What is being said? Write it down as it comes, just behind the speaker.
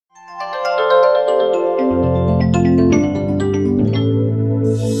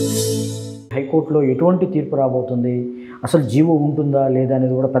హైకోర్టులో ఎటువంటి తీర్పు రాబోతుంది, అసలు జీవో ఉంటుందా లేదా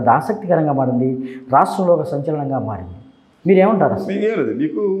అనేది కూడా పెద్ద ఆసక్తికరంగా మారింది, రాష్ట్రంలో ఒక సంచలనంగా మారింది. మీరేమంటారు? ఏం లేదు,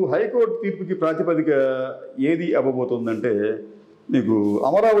 మీకు హైకోర్టు తీర్పుకి ప్రాతిపదిక ఏది అవ్వబోతుందంటే, మీకు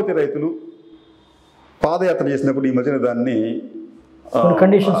అమరావతి రైతులు పాదయాత్ర చేసినప్పుడు ఈ మధ్యన దాన్ని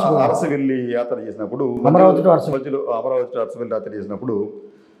కండిషన్స్ అరసవెల్లి యాత్ర చేసినప్పుడు అమరావతి అరసవెల్లి యాత్ర చేసినప్పుడు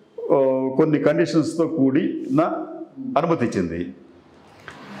కొన్ని కండిషన్స్తో కూడిన అనుమతి ఇచ్చింది.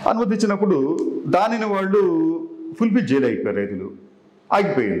 అనుమతి ఇచ్చినప్పుడు దానిని వాళ్ళు ఫుల్ఫిల్ చేయలేకపోయారు, రైతులు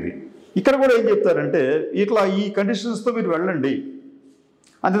ఆగిపోయింది. ఇక్కడ కూడా ఏం చెప్తారంటే, ఇట్లా ఈ కండిషన్స్తో మీరు వెళ్ళండి,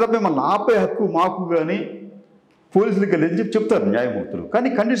 అంతే తప్ప మిమ్మల్ని ఆపే హక్కు మాకు కానీ పోలీసులకి వెళ్ళి చెప్పి చెప్తారు న్యాయమూర్తులు, కానీ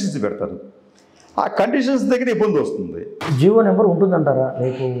కండిషన్స్ పెడతారు. ఆ కండిషన్స్ దగ్గర ఇబ్బంది వస్తుంది. జీవో నెంబర్ ఉంటుందంటారా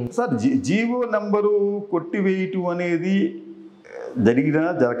రేపు? సార్, జీవో నెంబరు కొట్టివేయటం అనేది జరిగినా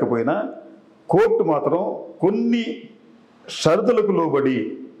జరగకపోయినా కోర్టు మాత్రం కొన్ని షరతులకు లోబడి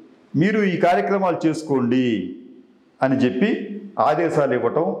మీరు ఈ కార్యక్రమాలు చేసుకోండి అని చెప్పి ఆదేశాలు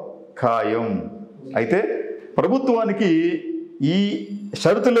ఇవ్వటం ఖాయం. అయితే ప్రభుత్వానికి ఈ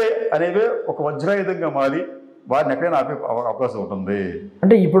షరతులే అనేవే ఒక వజ్రాయుధంగా మారి వారిని ఎక్కడైనా ఆపే అవకాశం ఉంటుంది.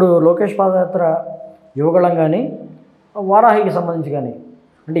 అంటే ఇప్పుడు లోకేష్ పాదయాత్ర యువగళం కానీ వారాహికి సంబంధించి కానీ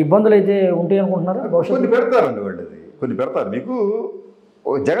అంటే ఇబ్బందులు అయితే ఉంటాయి అనుకుంటున్నారా? కొన్ని పెడతారండి వాళ్ళది, కొన్ని పెడతారు. మీకు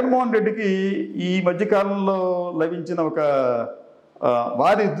జగన్మోహన్ రెడ్డికి ఈ మధ్యకాలంలో లభించిన ఒక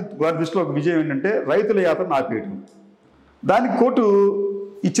వారి దృష్టిలో ఒక విజయం ఏంటంటే రైతుల యాత్రను ఆపేయటం. దానికి కోర్టు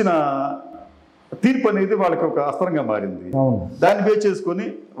ఇచ్చిన తీర్పు అనేది వాళ్ళకి ఒక అస్త్రంగా మారింది. దాన్ని బేస్ చేసుకొని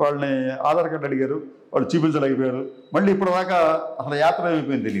వాళ్ళని ఆధార్ కార్డు అడిగారు, వాళ్ళు చూపించలేకపోయారు. మళ్ళీ ఇప్పుడు దాకా అసలు యాత్ర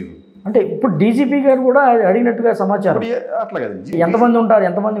ఏమైపోయింది తెలియదు. అంటే ఇప్పుడు డీజీపీ గారు కూడా అడిగినట్టుగా సమాచారం. అట్లా కదండి, ఎంతమంది ఉంటారు,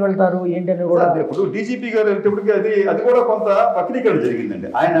 ఎంతమంది వెళ్తారు ఏంటి అని కూడా. ఇప్పుడు డీజీపీ గారు వెళ్ళేటప్పటికి అది కూడా కొంత వక్రీకరణ జరిగిందండి.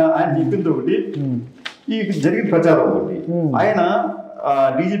 ఆయన చెప్పింది ఒకటి, ఈ జరిగిన ప్రచారం ఒకటి. ఆయన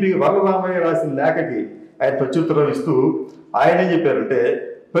డీజీపీ వరలరామయ్య రాసిన లేఖకి ఆయన ప్రత్యుత్తరం ఇస్తూ ఆయన ఏం చెప్పారంటే,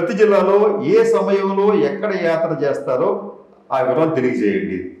 ప్రతి జిల్లాలో ఏ సమయంలో ఎక్కడ యాత్ర చేస్తారో ఆ వివరాలు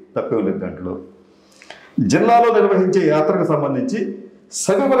తెలియజేయండి, తప్పేం లేదు. దాంట్లో జిల్లాలో నిర్వహించే యాత్రకు సంబంధించి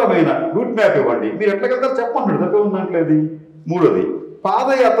సవివరమైన రూట్ మ్యాప్ ఇవ్వండి, మీరు ఎట్లకెళ్తారో చెప్పండి, తప్పే ఉందంటలేదు. మూడోది,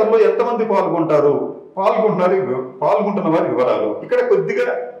 పాదయాత్రలో ఎంతమంది పాల్గొంటున్న వారి వివరాలు. ఇక్కడ కొద్దిగా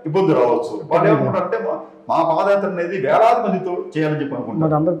ఇబ్బంది రావచ్చు. వాళ్ళు ఏమనుకుంటారంటే మా పాదయాత్ర అనేది వేలాది మందితో చేయాలని చెప్పి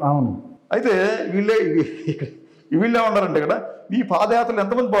అనుకుంటారు. అవును. అయితే వీళ్ళే ఉన్నారంటే ఇక్కడ మీ పాదయాత్రలు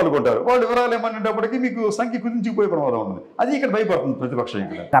ఎంతమంది పాల్గొంటారు, వాళ్ళు వివరాలు ఏమనేటప్పటికీ మీకు సంఖ్య కుదించిపోయే ప్రమాదం ఉంది. అది ఇక్కడ భయపడుతుంది ప్రతిపక్షం.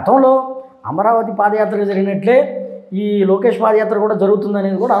 ఇక్కడ గతంలో అమరావతి పాదయాత్ర జరిగినట్లే ఈ లోకేష్ పాదయాత్ర కూడా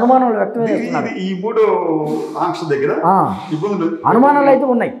జరుగుతుందనేది కూడా అనుమానాలు వ్యక్తం చేస్తున్నారు. ఈ మూడో ఆంక్ష దగ్గర ఇబ్బందులు, అనుమానాలు అయితే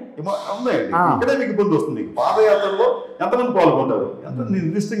ఉన్నాయండి. ఇక్కడే మీకు ఇబ్బంది వస్తుంది. పాదయాత్రలో ఎంతమంది పాల్గొంటారు, ఎంత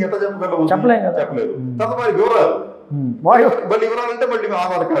నిర్దిష్టంగా ఎట్లా చెప్పలేదు. తర్వాత వివరాలు, మళ్ళీ వివరాలంటే మళ్ళీ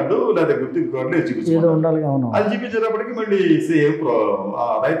ఆధార్ కార్డు లేదా గుర్తింపు కార్డు చూపించాలి. అది చూపించేటప్పటికి మళ్ళీ సేమ్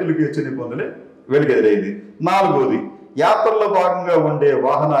రైతులకి వచ్చిన ఇబ్బందులే వీళ్ళకి ఎదురైంది. నాలుగోది, యాత్రలో భాగంగా ఉండే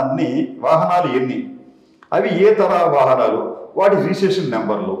వాహనాలు ఎన్ని, అవి ఏ తరహా వాహనాలు, వాటి రిజిస్ట్రేషన్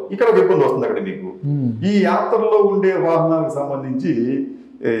నెంబర్లు. ఇక్కడ ఒక ఇబ్బంది వస్తుంది. అక్కడ మీకు ఈ యాత్రలో ఉండే వాహనాలకు సంబంధించి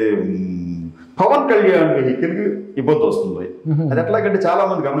పవన్ కళ్యాణ్ వెహికల్కి ఇబ్బంది వస్తుంది. అది ఎట్లాగంటే చాలా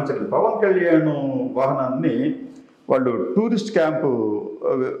మంది గమనించలేదు. పవన్ కళ్యాణ్ వాహనాన్ని వాళ్ళు టూరిస్ట్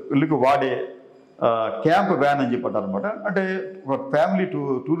క్యాంపులకు వాడే క్యాంప్ వ్యాన్ అని చెప్పంటారు అనమాట. అంటే ఒక ఫ్యామిలీ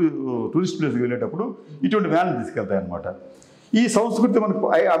టూరిస్ట్ ప్లేస్కి వెళ్ళేటప్పుడు ఇటువంటి వ్యాన్లు తీసుకెళ్తాయి అనమాట. ఈ సంస్కృతి మనకు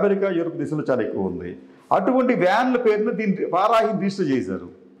అమెరికా, యూరోప్ దేశంలో చాలా ఎక్కువ ఉంది. అటువంటి వ్యాన్ల పేరున దీన్ని వారాహిని రిజిస్టర్ చేశారు.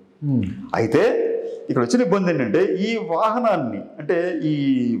 అయితే ఇక్కడ వచ్చిన ఇబ్బంది ఏంటంటే, ఈ వాహనాన్ని అంటే ఈ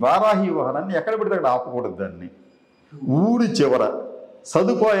వారాహి వాహనాన్ని ఎక్కడ పెడితే అక్కడ ఆపకూడదు. దాన్ని ఊరి చివర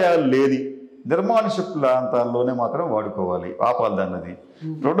సదుపాయాలు లేని నిర్మానుష్య ప్రాంతాల్లోనే మాత్రం వాడుకోవాలి, ఆపాలి దాన్నది.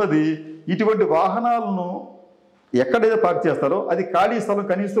 రెండోది, ఇటువంటి వాహనాలను ఎక్కడైతే పార్క్ చేస్తారో అది ఖాళీ స్థలం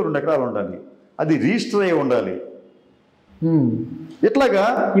కనీసం 2 ఎకరాలు ఉండాలి, అది రిజిస్టర్ అయ్యి ఉండాలి. ఇట్లాగా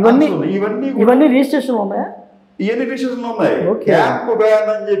ఇవన్నీ రిజిస్ట్రేషన్లు ఉన్నాయా? ఇవన్నీ రిజిస్ట్రేషన్లు ఉన్నాయి. క్యాంప్ వ్యాన్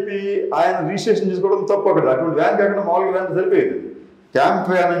అని చెప్పి ఆయన రిజిస్ట్రేషన్ చేసుకోవడం తప్పు. అక్కడ అటువంటి వ్యాన్ కాకుండా మామూలుగా వ్యాన్ సరిపోయేది. క్యాంప్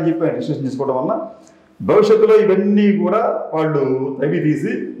వ్యాన్ అని చెప్పి ఆయన రిజిస్ట్రేషన్ చేసుకోవడం వల్ల భవిష్యత్తులో ఇవన్నీ కూడా వాళ్ళు అవి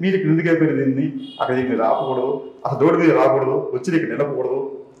తీసి మీరు ఇక్కడ ఎందుకు అయిపోయింది, అక్కడ మీరు రాకూడదు, అసలు రోడ్డు మీద రాకూడదు, వచ్చి ఇక్కడ నిలపకూడదు.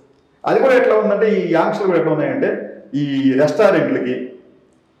 అది కూడా ఎట్లా ఉందంటే, ఈ ఆంక్షలు కూడా ఎట్లా ఉన్నాయంటే, ఈ రెస్టారెంట్లకి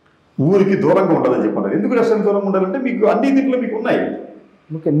ఊరికి దూరంగా ఉండాలని చెప్పారు. ఎందుకు రెస్టారెంట్ దూరంగా ఉండాలంటే మీకు అన్ని దీంట్లో మీకు ఉన్నాయి.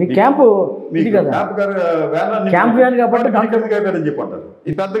 మీ క్యాంపు అని చెప్పంటారు.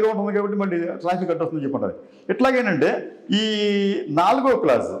 ఇది పెద్దగా ఉంటుంది కాబట్టి మళ్ళీ ట్రాఫిక్ కట్ వస్తుందని చెప్పంటారు. ఎట్లాగేనంటే ఈ 4వ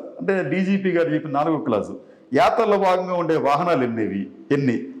క్లాసు అంటే డీజీపీ గారు చెప్పిన 4వ క్లాసు, యాత్రలో భాగంగా ఉండే వాహనాలు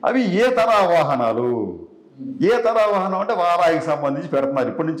ఎన్ని, అవి ఏ తరహా వాహనాలు. ఏ తరహా వాహనం అంటే వారాయికి సంబంధించి పెడుతున్నారు.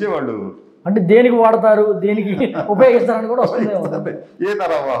 ఇప్పటి నుంచే వాళ్ళు అంటే దేనికి వాడతారు, దేనికి ఉపయోగిస్తారని కూడా వస్తుంది. ఏ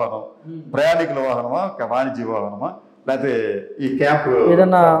తర వాహనం, ప్రయాణికుల వాహనమా, వాణిజ్య వాహనమా, లేకపోతే ఈ క్యాంప్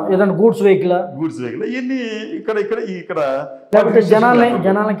ఏదైనా గూడ్స్ వెహికల్ ఇవన్నీ ఇక్కడ లేకపోతే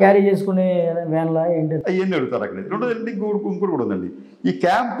జనాలను క్యారీ చేసుకునే వ్యాన్లా ఏంటి అవన్నీ అడుగుతారు అక్కడ. రెండోది ఇంకోటి కూడా ఉందండి, ఈ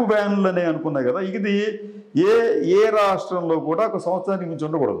క్యాంప్ వ్యాన్లు అనే అనుకున్నాయి కదా, ఇది ఏ రాష్ట్రంలో కూడా ఒక సంవత్సరానికి మించి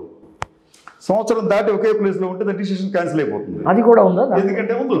ఉండకూడదు. సంవత్సరం దాటి ఒకే ప్లేస్లో ఉంటే దాని రిజిస్ట్రేషన్ క్యాన్సిల్ అయిపోతుంది. అది కూడా ఉందా?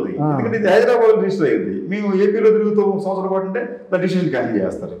 ఎందుకంటే ఉంటుంది, ఎందుకంటే ఇది హైదరాబాద్ రిజిస్టర్ అయింది, మేము ఏపీలో తిరుగుతూ సంవత్సరం పాటు ఉంటే దాని రిజిస్ట్రేషన్ క్యాన్సిల్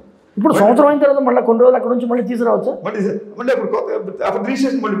చేస్తారు. ఇప్పుడు సంవత్సరం అయిన తర్వాత మళ్ళీ కొన్ని రోజులు అక్కడ నుంచి మళ్ళీ తీసుకురావచ్చా? మళ్ళీ అప్పుడు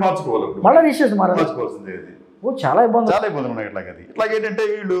రిజిస్ట్రేషన్ మళ్ళీ మార్చుకోవాలి, మళ్ళీ రిజిస్ట్రేషన్ మార్చుకోవాల్సిందే. చాలా ఇబ్బందులు ఉన్నాయి. ఇట్లా ఏంటంటే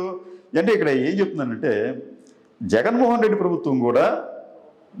వీళ్ళు అంటే ఇక్కడ ఏం చెప్తున్నానంటే, జగన్మోహన్ రెడ్డి ప్రభుత్వం కూడా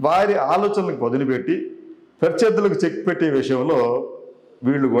వారి ఆలోచనలకు వదిలిపెట్టి ప్రత్యర్థులకు చెక్ పెట్టే విషయంలో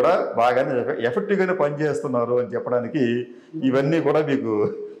వీళ్ళు కూడా బాగానే ఎఫెక్టివ్గానే పనిచేస్తున్నారు అని చెప్పడానికి ఇవన్నీ కూడా మీకు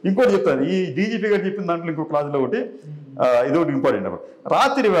ఇంకోటి చెప్తాను. ఈ డీజీపీ గారు చెప్పిన దాంట్లో ఇంకో క్లాసులో ఒకటి ఇదొకటి ఇంపార్టెంట్ అన్నమాట.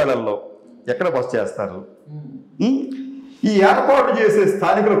 రాత్రి వేళల్లో ఎక్కడ బస్ చేస్తారు, ఈ ఏర్పాటు చేసే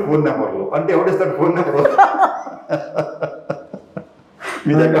స్థానికుల ఫోన్ నెంబర్లు అంటే ఎవరిస్తారు ఫోన్ నెంబర్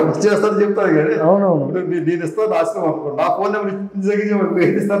మీ దగ్గర బస్ చేస్తారని చెప్తారు కానీ నేను ఇస్తాను ఆశ్రమం అనుకో, నా ఫోన్ నెంబర్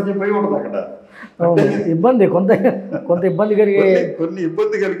ఇస్తారని చెప్పి ఉంటుంది అక్కడ. ఇబ్బంది కొంత ఇబ్బంది కలిగే కొన్ని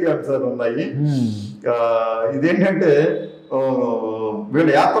ఇబ్బంది కలిగే అంశాలు ఉన్నాయి. ఇదేంటంటే వీళ్ళ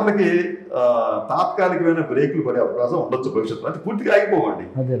యాత్రలకి తాత్కాలికమైన బ్రేకులు పడే అవకాశం ఉండొచ్చు భవిష్యత్తులో, అంటే పూర్తిగా ఆగిపోవండి.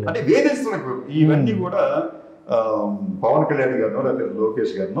 అంటే వేధించడానికి ఇవన్నీ కూడా పవన్ కళ్యాణ్ గారినో లేకపోతే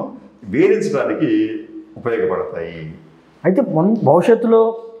లోకేష్ గారినో వేధించడానికి ఉపయోగపడతాయి. అయితే భవిష్యత్తులో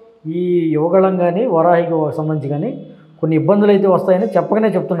ఈ యువగళం కానీ వరాహికి సంబంధించి కానీ కొన్ని ఇబ్బందులు అయితే వస్తాయని చెప్పగానే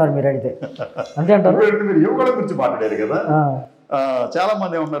చెప్తున్నారు మీరు అడిగితే, అంతే అంటారు? మీరు యువగళం గురించి మాట్లాడారు కదా, చాలా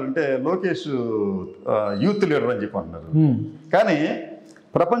మంది ఏమన్నారంటే లోకేష్ యూత్ లీడర్ అని చెప్పి అంటున్నారు. కానీ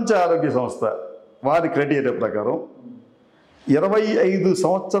ప్రపంచ ఆరోగ్య సంస్థ వారి క్రైటీరియా ప్రకారం 25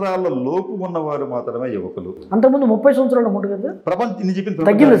 సంవత్సరాల లోపు ఉన్నవారు మాత్రమే యువకులు. అంతకుముందు 30 సంవత్సరాలు ఉంటుంది కదా ప్రపంచం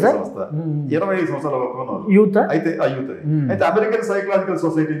చెప్పింది సంస్థ. 25 సంవత్సరాల లోపు యూత్ అయితే అయితే అమెరికన్ సైకలాజికల్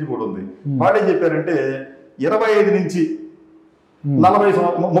సొసైటీ నుంచి కూడా ఉంది. వాళ్ళు ఏం చెప్పారంటే 25 నుంచి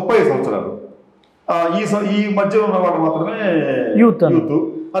 30 సంవత్సరాలు ఈ మధ్య ఉన్న వాళ్ళు మాత్రమే యూత్,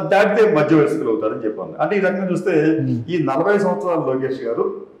 అది దాటితే మధ్య వయస్కులు అవుతారని చెప్పాను. అంటే ఈ రకంగా చూస్తే ఈ 40 సంవత్సరాల లోకేష్ గారు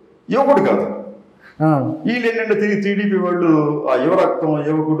యువకుడు కాదు. వీళ్ళు ఏంటంటే టీడీపీ వాళ్ళు యువరక్తం,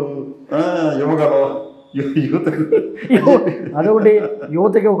 యువకుడు, యువగలం, యువత అదొకటి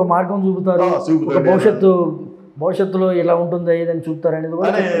యువతకి ఒక మార్గం చూపుతారు, భవిష్యత్తులో ఎలా ఉంటుందో ఏదని చూపుతారు అనేది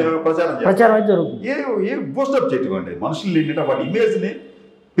కూడా ప్రచారం అయితే జరుగుతుంది. ఏ బూస్టప్ చేయటం అండి మనుషులు ఏంటంటే వాటి ఇమేజ్ని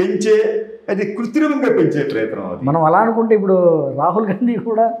పెంచే, అది కృత్రిమంగా పెంచే ప్రయత్నం. అది మనం అలా అనుకుంటే ఇప్పుడు రాహుల్ గాంధీ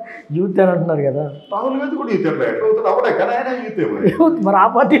కూడా యూత్ అని అంటున్నారు కదా. రాహుల్ గాంధీ కూడా యూత్ ఎట్లా అవుతాడు అవడే కానీ ఆయన యూత్ మరి ఆ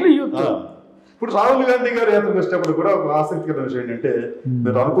పార్టీలో యూత్. ఇప్పుడు రాహుల్ గాంధీ గారు యాత్రకు వచ్చేటప్పుడు కూడా ఒక ఆసక్తికరమైన విషయం ఏంటంటే,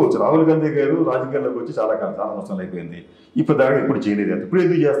 మీరు అనుకోవచ్చు రాహుల్ గాంధీ గారు రాజకీయాల్లోకి వచ్చి చాలా సంవత్సరాలు అయిపోయింది, ఇప్పుడు దాకా ఇప్పుడు చేయలేదు. ఇప్పుడు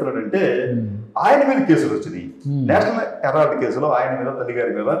ఎందుకు చేస్తున్నాడంటే ఆయన మీద కేసులు వచ్చినాయి. నేషనల్ హెరాల్డ్ కేసులో ఆయన మీద, తల్లి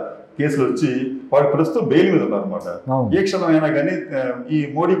గారి మీద కేసులు వచ్చి వాడు ప్రస్తుతం బెయిల్ మీద ఉన్నారనమాట. ఏ క్షణం అయినా కానీ ఈ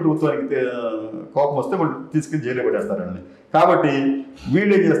మోడీ ప్రభుత్వానికి కోపం వస్తే వాళ్ళు తీసుకుని జైలు పడేస్తారండి. కాబట్టి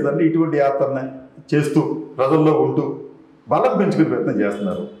వీళ్ళు ఏం చేస్తున్నారంటే ఇటువంటి యాత్రని చేస్తూ ప్రజల్లో ఉంటూ బలం పెంచుకునే ప్రయత్నం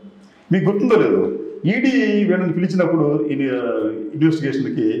చేస్తున్నారు. మీకు గుర్తుందో లేదు, ఈడీ వీళ్ళని పిలిచినప్పుడు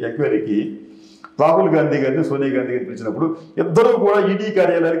ఇన్వెస్టిగేషన్కి, ఎంక్వైరీకి రాహుల్ గాంధీ గారిని, సోనియా గాంధీ గారిని పిలిచినప్పుడు ఇద్దరూ కూడా ఈడీ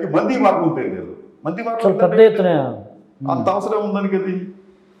కార్యాలయానికి మంది మార్గం తెలియలేదు. మంది మార్గం అంత అవసరం ఉందానికి అది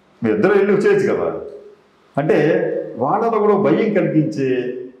మీ ఇద్దరు వెళ్ళి వచ్చేయచ్చు కదా. అంటే వాళ్ళలో కూడా భయం కలిగించే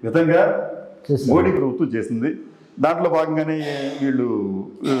విధంగా మోడీ ప్రభుత్వం చేసింది. దాంట్లో భాగంగానే వీళ్ళు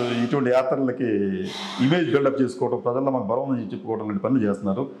ఇటువంటి యాత్రలకి ఇమేజ్ బిల్డప్ చేసుకోవడం, ప్రజల్లో మాకు బలం చెప్పుకోవడం లాంటి పనులు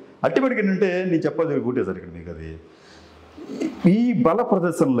చేస్తున్నారు. అల్టిమేట్గా ఏంటంటే నేను చెప్పాలి గుట్టేసారు ఇక్కడ మీకు, అది ఈ బల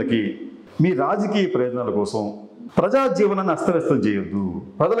ప్రదర్శనలకి మీ రాజకీయ ప్రయోజనాల కోసం ప్రజా జీవనాన్ని అస్తవ్యస్తం చేయొద్దు,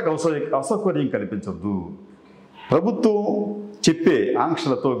 ప్రజలకు అసౌకర్యం కల్పించొద్దు. ప్రభుత్వం చెప్పే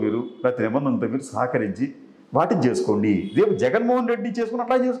ఆంక్షలతో మీరు ప్రతి నిబంధనలతో మీరు సహకరించి వాటిని చేసుకోండి. రేపు జగన్మోహన్ రెడ్డి చేసుకుని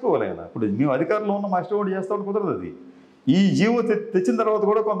అట్లా చేసుకోవాలి ఆయన. ఇప్పుడు మేము అధికారంలో ఉన్న మా ఇష్టం కూడా చేస్తామని కుదరదు. అది ఈ జీవో తెచ్చిన తర్వాత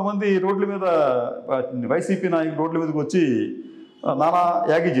కూడా కొంతమంది రోడ్ల మీద, వైసీపీ నాయకులు రోడ్ల మీదకి వచ్చి నానా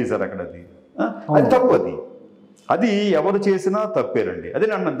యాగి చేశారు అక్కడ. అది తప్పు. అది ఎవరు చేసినా తప్పేనండి. అదే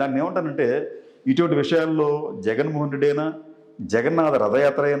దాన్ని ఏమంటానంటే, ఇటువంటి విషయాల్లో జగన్మోహన్ రెడ్డి అయినా, జగన్నాథ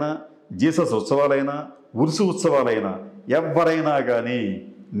రథయాత్ర అయినా, జీసస్ ఉత్సవాలైనా, ఉరుసు ఉత్సవాలైనా ఎవరైనా కానీ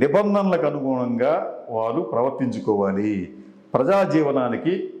నిబంధనలకు అనుగుణంగా వారు ప్రవర్తించుకోవాలి. ప్రజా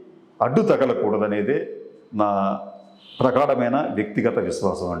జీవనానికి అడ్డు తగలకూడదనేదే నా ప్రగాఢమైన వ్యక్తిగత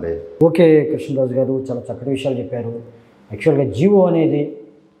విశ్వాసం అండి. ఓకే కృష్ణరాజు గారు, చాలా చక్కటి విషయాలు చెప్పారు. యాక్చువల్గా జీవో అనేది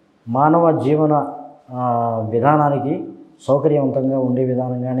మానవ జీవన విధానానికి సౌకర్యవంతంగా ఉండే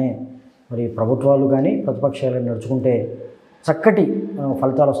విధానంగానే మరి ప్రభుత్వాలు కానీ ప్రతిపక్షాలు కానీ నడుచుకుంటే చక్కటి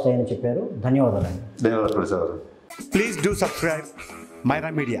ఫలితాలు వస్తాయని చెప్పారు. ధన్యవాదాలండి. ధన్యవాదాలు sir. Please do subscribe Myra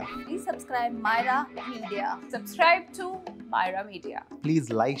Media. Please subscribe Myra Media. Subscribe to Myra Media. Please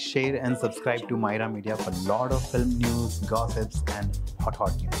like, share and subscribe to Myra Media for lot of film news, gossips and hot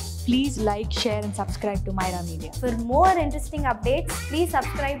news. Please like, share and subscribe to Myra Media. For more interesting updates, please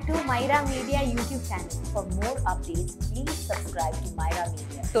subscribe to Myra Media YouTube channel. For more updates, please subscribe to Myra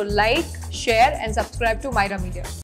Media. So like, share and subscribe to Myra Media.